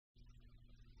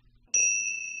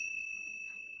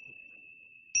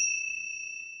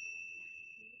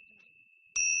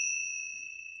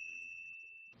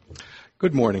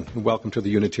Good morning, and welcome to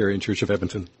the Unitarian Church of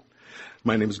Edmonton.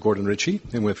 My name is Gordon Ritchie,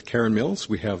 and with Karen Mills,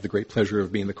 we have the great pleasure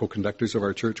of being the co-conductors of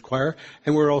our church choir,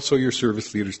 and we're also your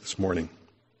service leaders this morning.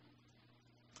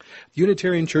 The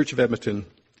Unitarian Church of Edmonton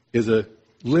is a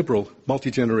liberal,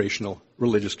 multi-generational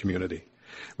religious community.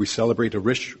 We celebrate a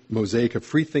rich mosaic of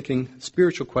free-thinking,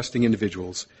 spiritual questing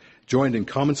individuals joined in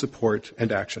common support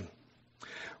and action.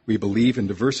 We believe in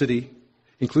diversity,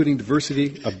 including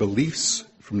diversity of beliefs,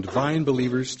 from divine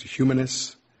believers to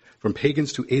humanists, from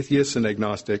pagans to atheists and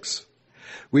agnostics.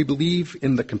 We believe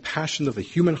in the compassion of the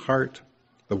human heart,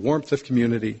 the warmth of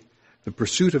community, the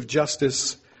pursuit of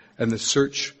justice, and the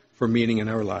search for meaning in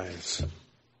our lives.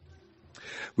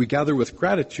 We gather with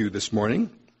gratitude this morning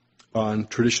on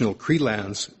traditional Cree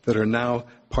lands that are now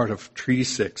part of Treaty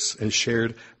 6 and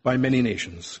shared by many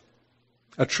nations.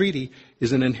 A treaty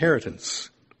is an inheritance,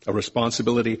 a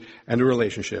responsibility, and a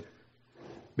relationship.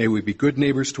 May we be good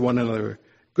neighbors to one another,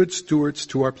 good stewards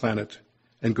to our planet,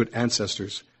 and good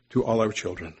ancestors to all our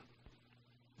children.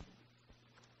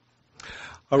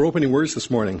 Our opening words this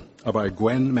morning are by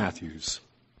Gwen Matthews.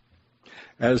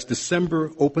 As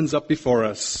December opens up before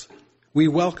us, we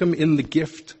welcome in the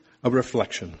gift of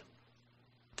reflection.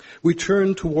 We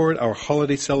turn toward our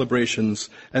holiday celebrations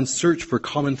and search for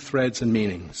common threads and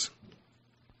meanings.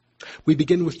 We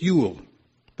begin with Yule,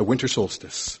 the winter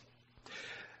solstice.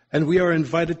 And we are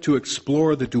invited to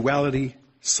explore the duality,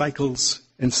 cycles,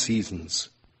 and seasons,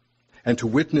 and to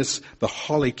witness the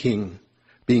Holly King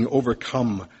being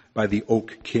overcome by the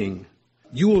Oak King.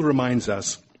 Yule reminds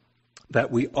us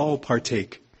that we all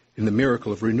partake in the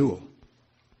miracle of renewal.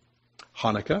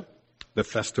 Hanukkah, the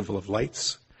festival of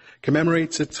lights,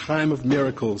 commemorates a time of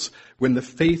miracles when the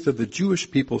faith of the Jewish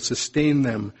people sustained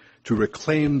them to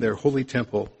reclaim their holy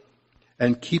temple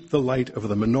and keep the light of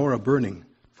the menorah burning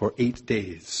for 8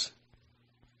 days.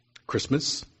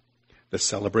 Christmas, the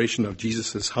celebration of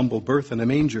Jesus' humble birth in a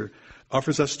manger,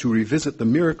 offers us to revisit the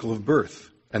miracle of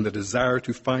birth and the desire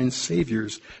to find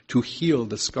saviors to heal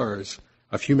the scars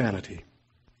of humanity.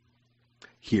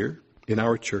 Here, in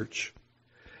our church,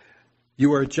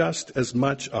 you are just as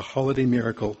much a holiday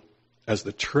miracle as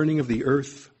the turning of the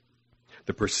earth,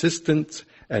 the persistence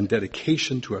and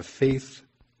dedication to a faith,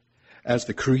 as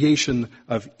the creation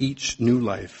of each new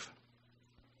life.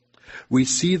 We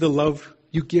see the love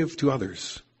you give to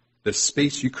others, the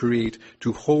space you create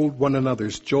to hold one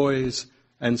another's joys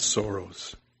and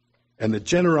sorrows, and the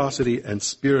generosity and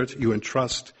spirit you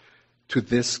entrust to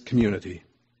this community.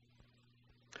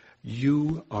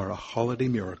 You are a holiday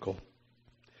miracle.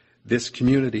 This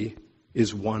community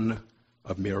is one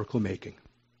of miracle making.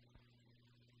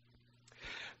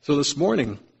 So this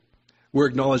morning, we're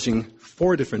acknowledging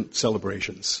 4 different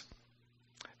celebrations.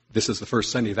 This is the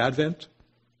first Sunday of Advent.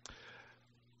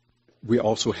 We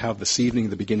also have this evening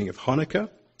the beginning of Hanukkah.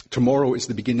 Tomorrow is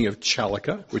the beginning of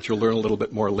Chalica, which you'll learn a little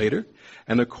bit more later.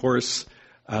 And of course,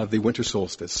 the winter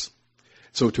solstice.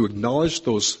 So to acknowledge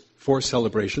those 4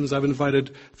 celebrations, I've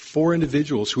invited 4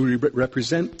 individuals who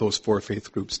represent those 4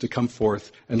 faith groups to come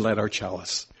forth and light our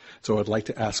chalice. So I'd like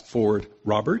to ask forward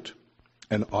Robert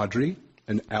and Audrey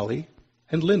and Allie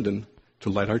and Lyndon to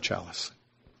light our chalice.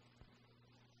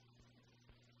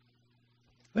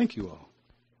 Thank you all.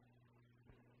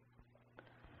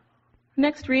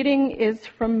 Next reading is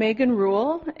from Megan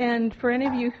Rule, and for any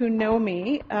of you who know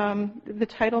me, the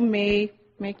title may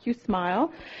make you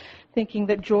smile, thinking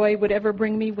that joy would ever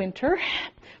bring me winter,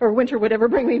 or winter would ever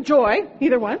bring me joy,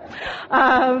 either one.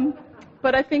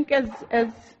 But I think as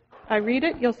I read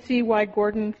it, you'll see why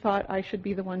Gordon thought I should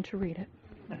be the one to read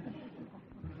it.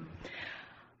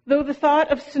 Though the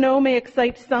thought of snow may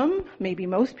excite some, maybe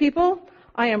most people,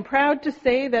 I am proud to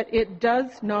say that it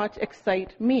does not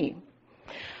excite me.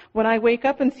 When I wake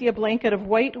up and see a blanket of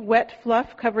white, wet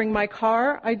fluff covering my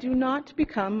car, I do not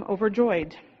become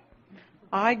overjoyed.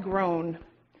 I groan,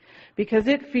 because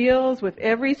it feels with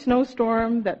every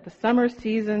snowstorm that the summer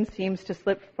season seems to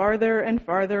slip farther and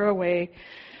farther away,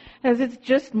 as it's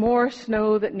just more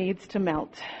snow that needs to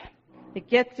melt. It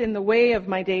gets in the way of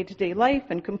my day-to-day life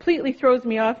and completely throws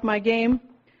me off my game.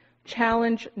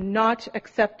 Challenge not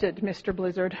accepted, Mr.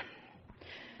 Blizzard.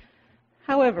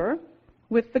 However,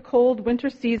 with the cold winter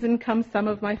season come some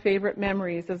of my favorite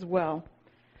memories as well.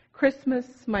 Christmas,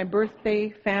 my birthday,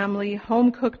 family,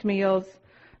 home-cooked meals.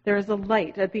 There is a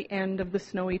light at the end of the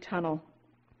snowy tunnel.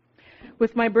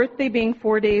 With my birthday being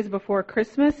 4 days before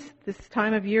Christmas, this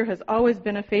time of year has always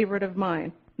been a favorite of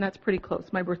mine. And that's pretty close.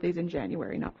 My birthday's in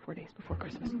January, not 4 days before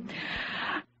Christmas.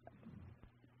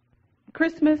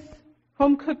 Christmas,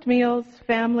 home-cooked meals,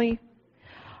 family.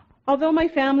 Although my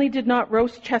family did not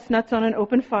roast chestnuts on an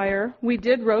open fire, we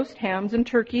did roast hams and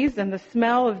turkeys, and the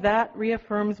smell of that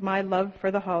reaffirms my love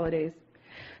for the holidays.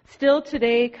 Still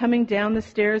today, coming down the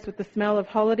stairs with the smell of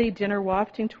holiday dinner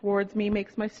wafting towards me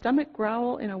makes my stomach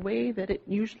growl in a way that it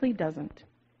usually doesn't.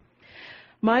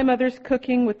 My mother's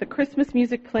cooking with the Christmas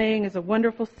music playing is a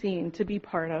wonderful scene to be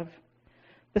part of.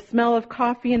 The smell of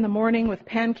coffee in the morning with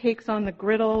pancakes on the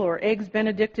griddle or eggs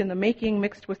Benedict in the making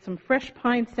mixed with some fresh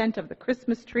pine scent of the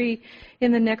Christmas tree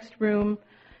in the next room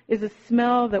is a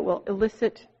smell that will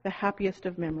elicit the happiest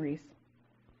of memories.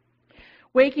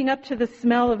 Waking up to the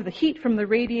smell of the heat from the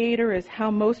radiator is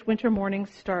how most winter mornings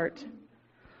start.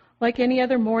 Like any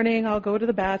other morning, I'll go to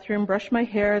the bathroom, brush my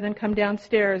hair, then come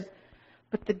downstairs.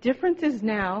 But the difference is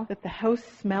now that the house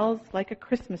smells like a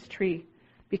Christmas tree,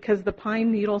 because the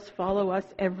pine needles follow us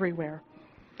everywhere.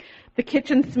 The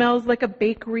kitchen smells like a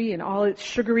bakery in all its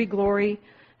sugary glory,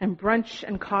 and brunch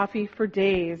and coffee for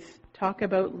days. Talk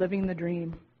about living the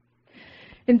dream.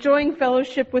 Enjoying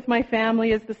fellowship with my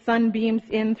family as the sun beams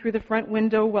in through the front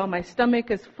window while my stomach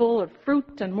is full of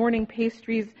fruit and morning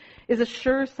pastries is a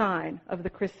sure sign of the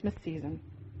Christmas season.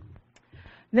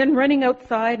 Then running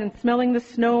outside and smelling the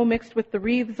snow mixed with the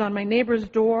wreaths on my neighbor's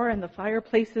door and the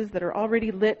fireplaces that are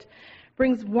already lit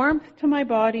brings warmth to my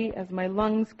body as my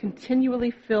lungs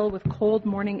continually fill with cold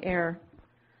morning air.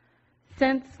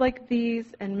 Scents like these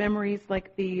and memories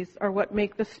like these are what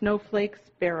make the snowflakes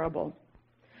bearable.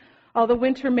 Although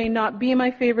winter may not be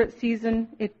my favorite season,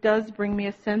 it does bring me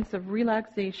a sense of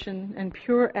relaxation and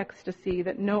pure ecstasy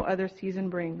that no other season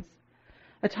brings.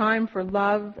 A time for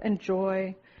love and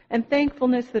joy and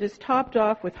thankfulness that is topped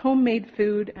off with homemade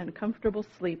food and comfortable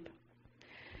sleep.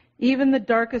 Even the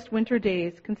darkest winter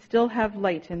days can still have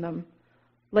light in them,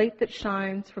 light that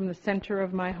shines from the center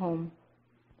of my home,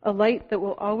 a light that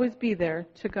will always be there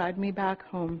to guide me back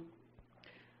home.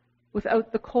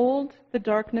 Without the cold, the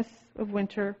darkness of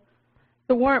winter,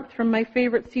 the warmth from my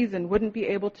favorite season wouldn't be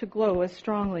able to glow as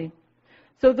strongly.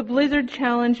 So the blizzard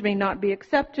challenge may not be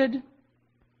accepted,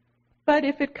 but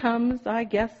if it comes, I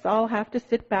guess I'll have to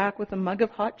sit back with a mug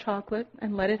of hot chocolate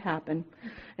and let it happen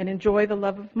and enjoy the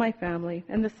love of my family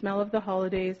and the smell of the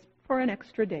holidays for an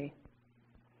extra day.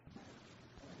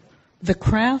 The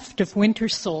Craft of Winter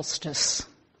Solstice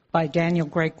by Daniel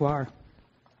Gregoire.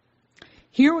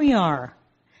 Here we are,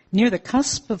 near the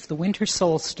cusp of the winter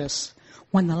solstice,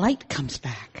 when the light comes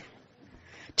back.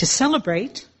 To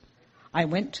celebrate, I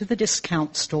went to the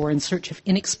discount store in search of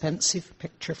inexpensive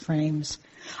picture frames.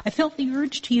 I felt the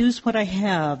urge to use what I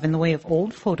have in the way of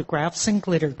old photographs and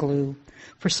glitter glue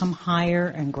for some higher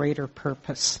and greater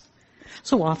purpose.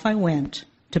 So off I went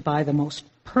to buy the most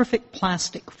perfect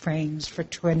plastic frames for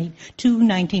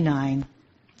 $22.99.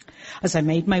 As I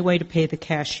made my way to pay the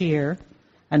cashier,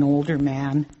 an older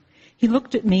man, he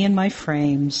looked at me and my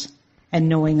frames and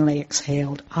knowingly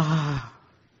exhaled,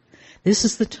 this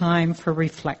is the time for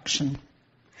reflection.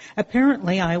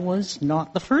 Apparently, I was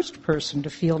not the first person to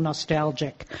feel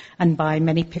nostalgic and buy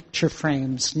many picture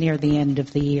frames near the end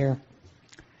of the year.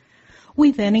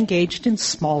 We then engaged in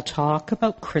small talk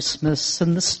about Christmas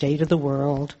and the state of the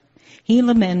world. He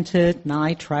lamented, and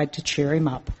I tried to cheer him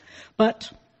up,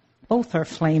 but both our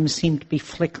flames seemed to be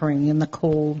flickering in the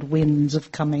cold winds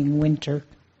of coming winter.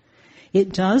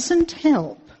 It doesn't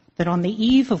help that on the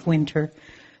eve of winter,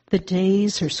 the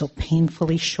days are so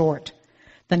painfully short.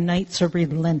 The nights are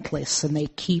relentless and they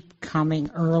keep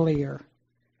coming earlier.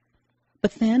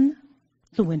 But then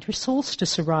the winter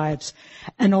solstice arrives,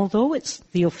 and although it's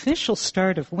the official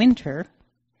start of winter,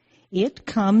 it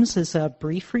comes as a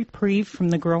brief reprieve from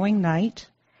the growing night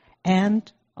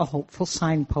and a hopeful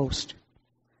signpost.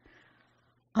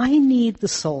 I need the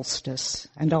solstice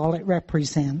and all it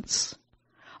represents,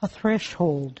 a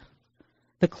threshold,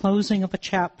 the closing of a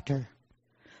chapter,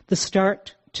 the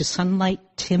start to sunlight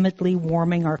timidly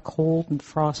warming our cold and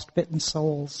frost-bitten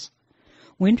souls.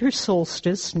 Winter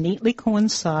solstice neatly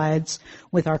coincides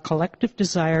with our collective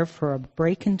desire for a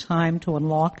break in time to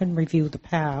unlock and review the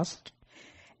past,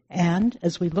 and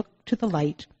as we look to the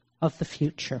light of the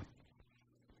future.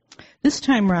 This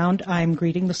time round, I'm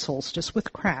greeting the solstice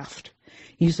with craft,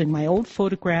 using my old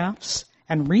photographs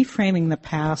and reframing the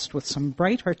past with some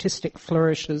bright artistic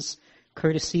flourishes,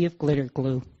 courtesy of glitter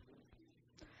glue.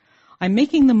 I'm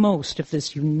making the most of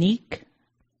this unique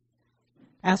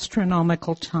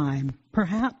astronomical time,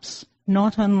 perhaps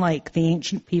not unlike the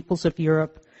ancient peoples of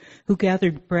Europe who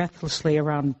gathered breathlessly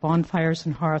around bonfires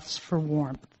and hearths for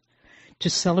warmth to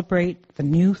celebrate the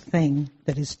new thing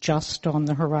that is just on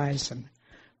the horizon,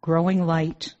 growing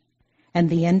light and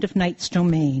the end of night's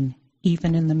domain,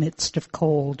 even in the midst of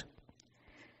cold.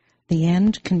 The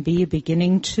end can be a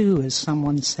beginning too, as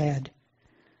someone said.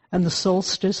 and the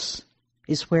solstice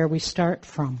is where we start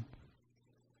from.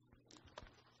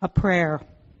 A prayer.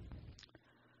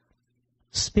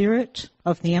 Spirit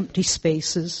of the empty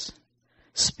spaces,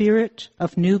 Spirit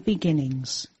of new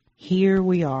beginnings, here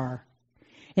we are.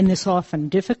 In this often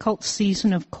difficult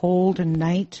season of cold and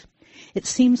night, it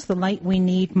seems the light we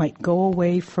need might go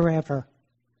away forever.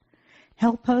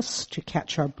 Help us to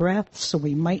catch our breath so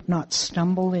we might not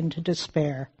stumble into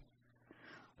despair.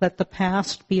 Let the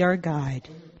past be our guide,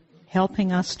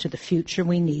 helping us to the future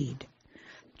we need,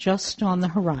 just on the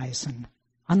horizon,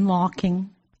 unlocking,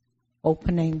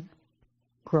 opening,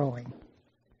 growing.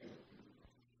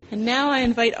 And now I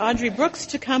invite Audrey Brooks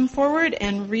to come forward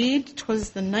and read "'Twas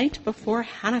the Night Before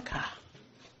Hanukkah."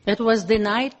 It was the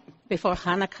night before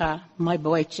Hanukkah, my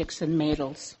boy chicks and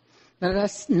maidles.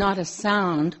 Not a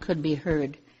sound could be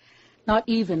heard, not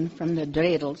even from the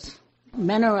dreidels.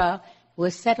 Menorah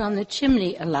was set on the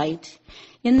chimney alight.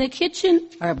 In the kitchen,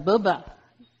 our bubba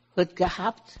had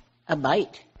gehabt a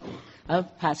bite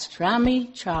of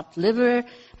pastrami, chopped liver,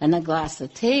 and a glass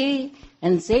of tea,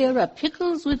 and zera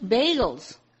pickles with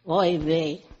bagels. Oy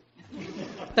vey.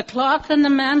 The clock on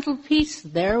the mantelpiece,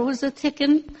 there was a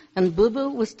ticking, and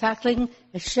Bubba was tackling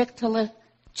a shektala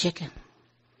chicken.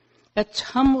 A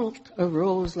tumult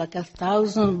arose like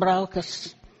 1,000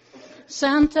 braukas.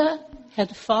 Santa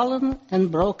had fallen and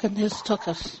broken his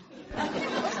tuchus.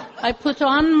 I put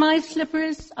on my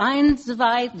slippers, 1, 2,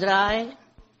 3,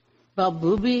 while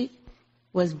Booby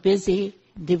was busy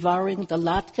devouring the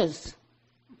latkes.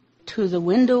 To the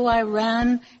window I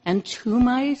ran, and to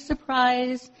my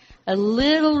surprise, a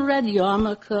little red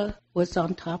yarmulke was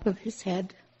on top of his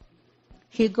head.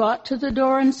 He got to the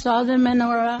door and saw the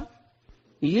menorah.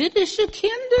 "Jüdische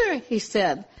Kinder," he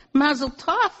said, "Mazel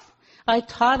tov. I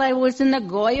thought I was in a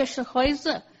goyische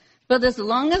Häuser, but as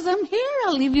long as I'm here,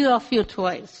 I'll leave you a few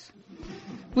toys."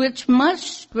 Which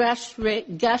much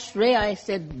gashrei, I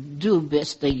said, "Du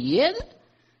bist a Jid?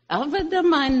 Aber der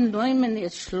mein Neumann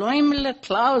is Schleumele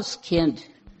Klaus Kind."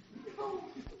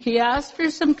 He asked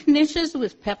for some knishes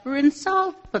with pepper and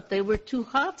salt, but they were too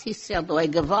hot. He said, "Oi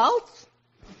gewalt."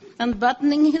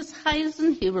 Unbuttoning his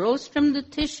hosen, he rose from the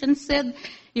tish and said,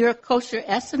 "Your kosher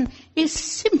essen is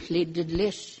simply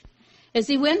delish." As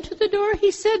he went to the door,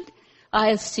 he said,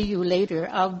 "I'll see you later.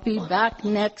 I'll be back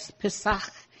next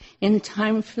Pesach in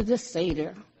time for the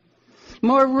Seder."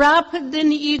 More rapid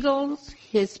than eagles,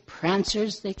 his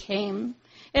prancers they came,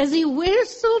 as he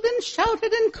whistled and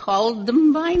shouted and called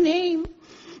them by name.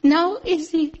 Now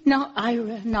Izzy, now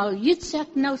Ira, now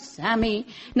Yitzhak, now Sammy,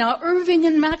 now Irving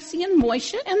and Maxie and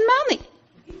Moishe and Manny.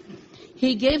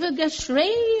 He gave a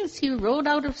gashrei as he rode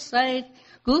out of sight.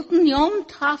 Guten Yom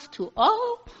Tov to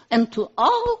all, and to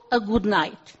all a good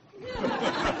night.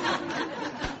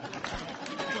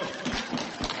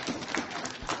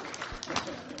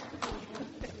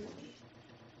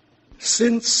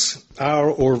 Since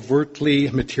our overtly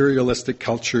materialistic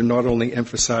culture not only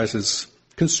emphasizes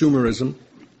consumerism,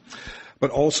 but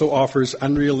also offers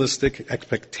unrealistic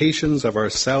expectations of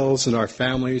ourselves and our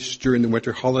families during the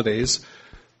winter holidays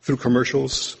through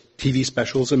commercials, TV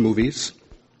specials, and movies,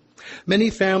 many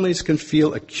families can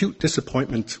feel acute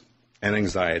disappointment and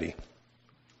anxiety.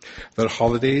 The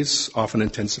holidays often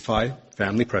intensify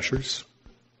family pressures,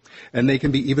 and they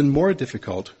can be even more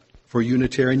difficult for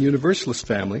Unitarian Universalist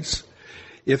families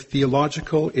if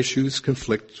theological issues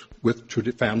conflict with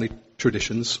family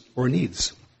traditions or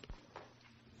needs.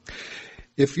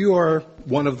 If you are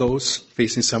one of those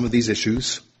facing some of these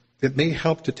issues, it may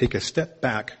help to take a step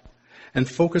back and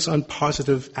focus on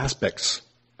positive aspects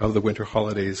of the winter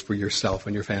holidays for yourself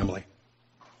and your family.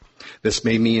 This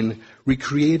may mean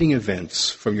recreating events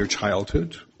from your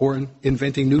childhood or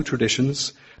inventing new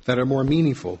traditions that are more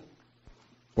meaningful,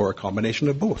 or a combination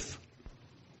of both.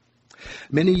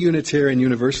 Many Unitarian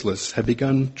Universalists have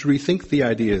begun to rethink the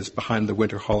ideas behind the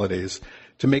winter holidays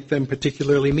to make them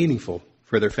particularly meaningful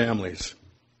for their families.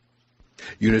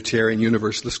 Unitarian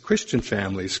Universalist Christian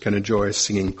families can enjoy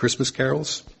singing Christmas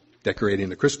carols, decorating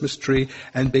the Christmas tree,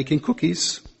 and baking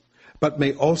cookies, but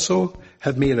may also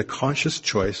have made a conscious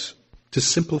choice to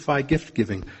simplify gift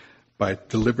giving by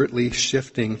deliberately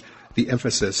shifting the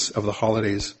emphasis of the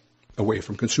holidays away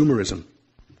from consumerism.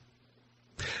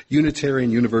 Unitarian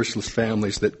Universalist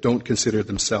families that don't consider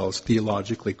themselves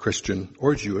theologically Christian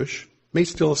or Jewish may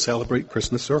still celebrate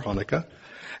Christmas or Hanukkah,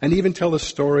 and even tell the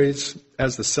stories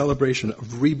as the celebration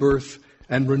of rebirth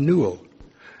and renewal,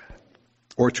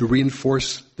 or to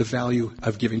reinforce the value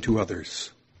of giving to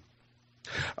others.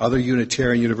 Other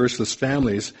Unitarian Universalist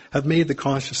families have made the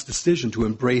conscious decision to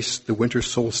embrace the winter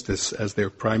solstice as their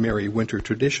primary winter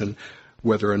tradition,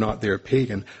 whether or not they're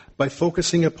pagan, by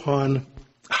focusing upon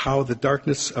how the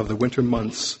darkness of the winter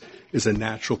months is a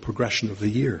natural progression of the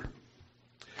year.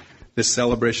 This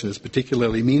celebration is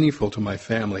particularly meaningful to my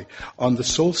family. On the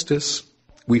solstice,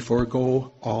 we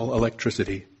forego all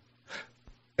electricity,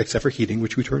 except for heating,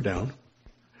 which we turn down.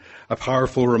 A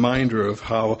powerful reminder of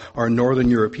how our Northern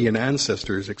European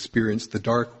ancestors experienced the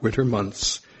dark winter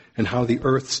months and how the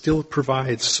earth still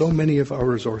provides so many of our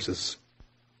resources.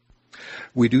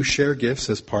 We do share gifts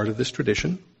as part of this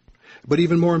tradition, but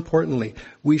even more importantly,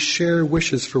 we share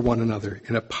wishes for one another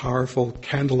in a powerful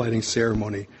candlelighting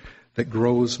ceremony that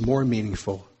grows more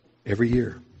meaningful every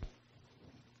year.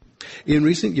 In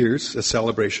recent years, a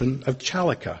celebration of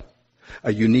Chalica,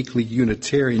 a uniquely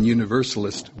Unitarian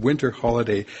Universalist winter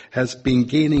holiday, has been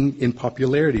gaining in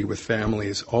popularity with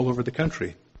families all over the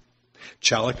country.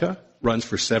 Chalica runs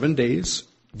for 7 days,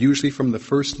 usually from the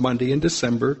first Monday in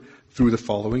December through the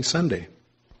following Sunday.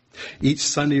 Each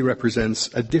Sunday represents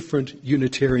a different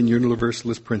Unitarian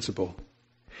Universalist principle.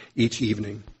 Each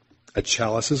evening, a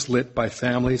chalice is lit by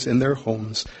families in their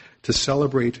homes to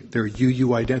celebrate their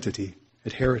UU identity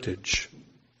and heritage.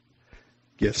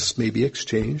 Gifts may be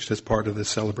exchanged as part of the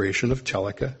celebration of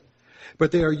Chalica,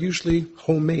 but they are usually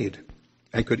homemade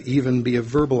and could even be a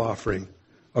verbal offering,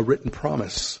 a written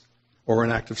promise, or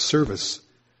an act of service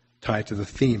tied to the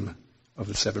theme of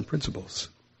the 7 principles.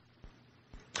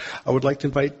 I would like to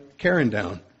invite Karen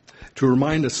down to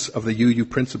remind us of the UU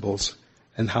principles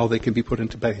and how they can be put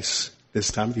into place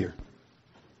this time of year.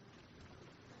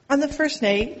 On the first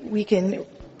night, we can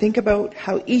think about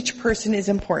how each person is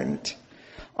important.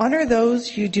 Honor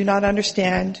those you do not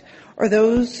understand or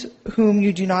those whom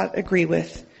you do not agree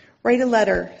with. Write a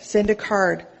letter, send a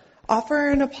card, offer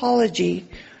an apology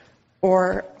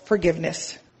or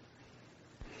forgiveness.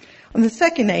 On the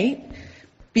second night,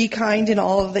 be kind in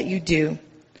all that you do.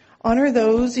 Honor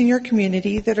those in your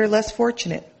community that are less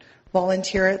fortunate.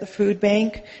 Volunteer at the food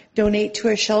bank, donate to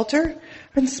a shelter,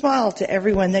 and smile to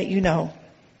everyone that you know.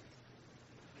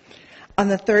 On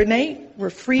the third night,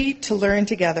 we're free to learn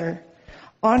together.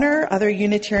 Honor other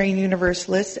Unitarian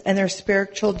Universalists and their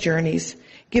spiritual journeys.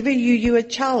 Give a UU a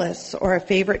chalice or a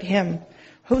favorite hymn.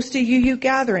 Host a UU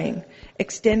gathering.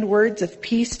 Extend words of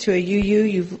peace to a UU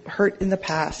you've hurt in the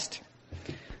past.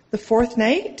 The fourth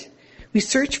night, we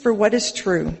search for what is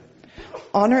true.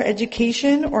 Honor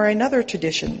education or another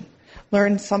tradition.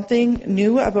 Learn something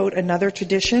new about another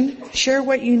tradition. Share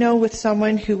what you know with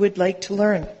someone who would like to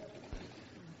learn.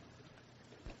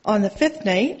 On the fifth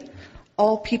night,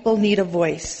 all people need a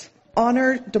voice.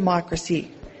 Honor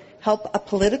democracy. Help a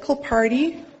political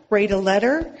party. Write a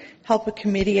letter. Help a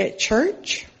committee at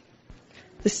church.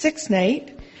 The sixth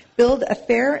night, build a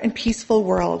fair and peaceful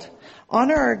world.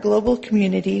 Honor our global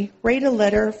community. Write a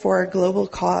letter for our global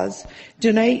cause.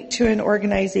 Donate to an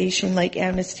organization like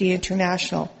Amnesty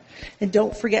International. And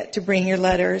don't forget to bring your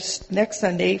letters next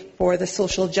Sunday for the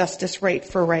social justice right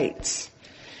for rights.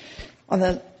 On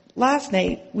the last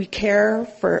night, we care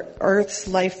for Earth's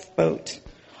lifeboat.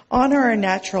 Honor our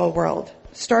natural world.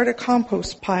 Start a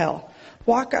compost pile.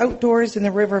 Walk outdoors in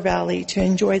the river valley to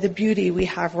enjoy the beauty we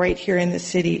have right here in the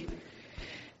city.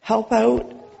 Help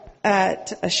out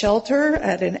at a shelter,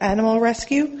 at an animal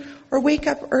rescue, or wake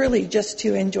up early just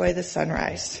to enjoy the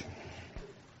sunrise.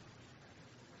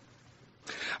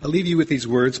 I'll leave you with these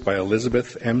words by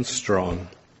Elizabeth M. Strong.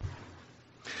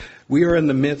 We are in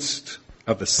the midst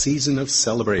of the season of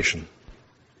celebration.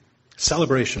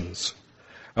 Celebrations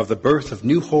of the birth of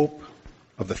new hope,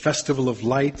 of the festival of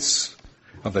lights,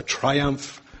 of the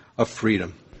triumph of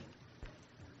freedom.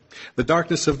 The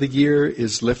darkness of the year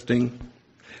is lifting,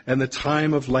 and the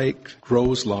time of light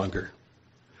grows longer.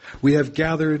 We have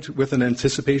gathered with an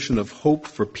anticipation of hope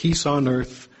for peace on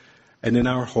earth and in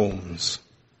our homes.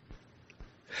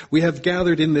 We have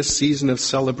gathered in this season of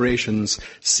celebrations,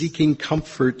 seeking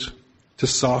comfort to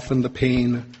soften the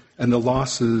pain and the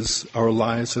losses our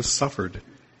lives have suffered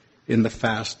in the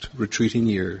fast retreating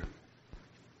year.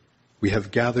 We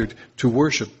have gathered to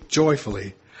worship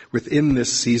joyfully within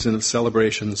this season of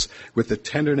celebrations with the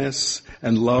tenderness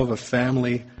and love of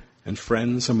family and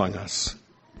friends among us.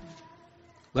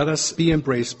 Let us be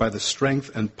embraced by the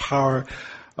strength and power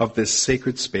of this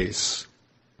sacred space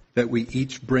that we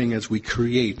each bring as we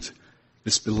create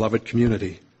this beloved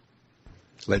community.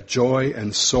 Let joy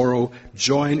and sorrow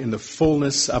join in the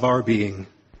fullness of our being.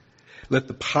 Let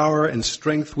the power and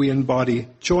strength we embody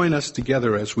join us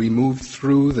together as we move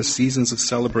through the seasons of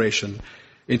celebration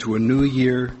into a new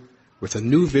year with a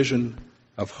new vision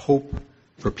of hope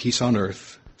for peace on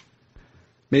earth.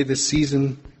 May this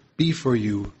season be for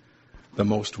you the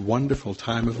most wonderful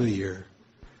time of the year.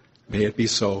 May it be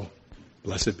so.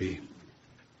 Blessed be.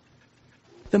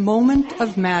 The Moment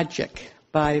of Magic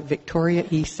by Victoria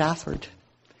E. Safford.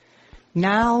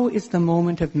 Now is the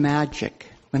moment of magic,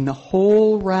 when the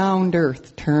whole round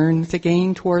earth turns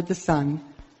again toward the sun.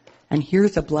 And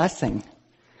here's a blessing.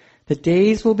 The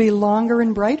days will be longer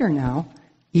and brighter now,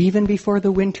 even before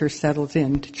the winter settles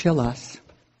in to chill us.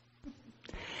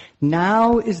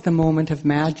 Now is the moment of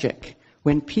magic,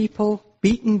 when people,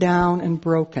 beaten down and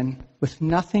broken, with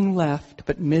nothing left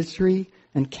but misery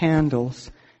and candles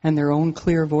and their own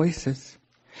clear voices,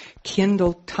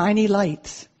 kindle tiny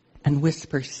lights and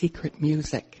whisper secret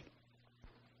music.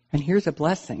 And here's a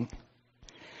blessing.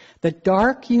 The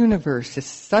dark universe is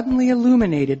suddenly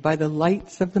illuminated by the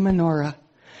lights of the menorah,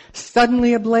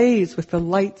 suddenly ablaze with the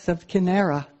lights of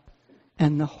Kinara,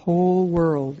 and the whole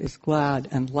world is glad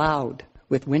and loud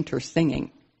with winter singing.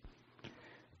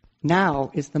 Now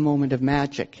is the moment of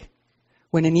magic,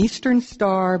 when an eastern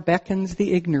star beckons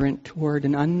the ignorant toward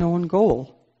an unknown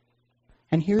goal.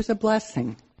 And here's a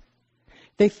blessing.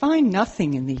 They find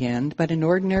nothing in the end but an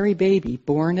ordinary baby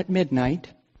born at midnight,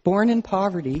 born in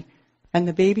poverty, and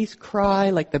the baby's cry,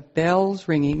 like the bells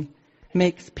ringing,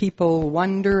 makes people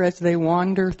wonder as they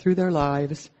wander through their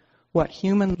lives what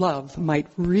human love might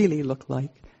really look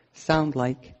like, sound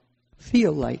like,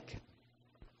 feel like.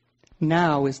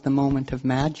 Now is the moment of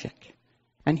magic.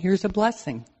 And here's a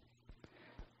blessing.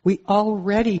 We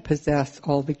already possess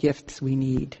all the gifts we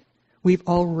need. We've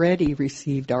already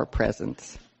received our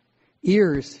presents.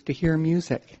 Ears to hear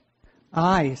music,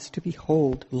 eyes to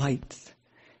behold lights,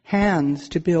 hands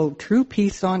to build true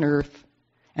peace on earth,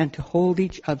 and to hold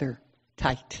each other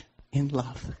tight in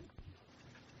love.